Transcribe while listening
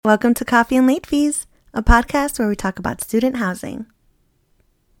Welcome to Coffee and Late Fees, a podcast where we talk about student housing.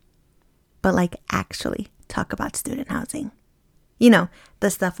 But actually talk about student housing. You know, the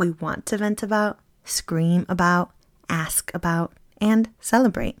stuff we want to vent about, scream about, ask about, and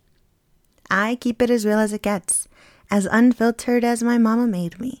celebrate. I keep it as real as it gets, as unfiltered as my mama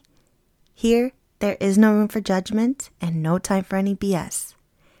made me. Here, there is no room for judgment and no time for any BS.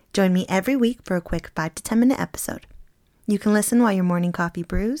 Join me every week for a quick 5 to 10 minute episode. You can listen while your morning coffee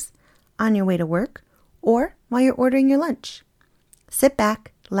brews, on your way to work, or while you're ordering your lunch. Sit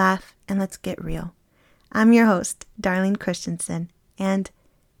back, laugh, and let's get real. I'm your host, Darlene Christensen, and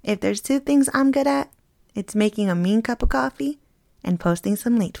if there's two things I'm good at, it's making a mean cup of coffee and posting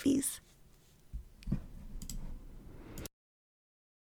some late fees.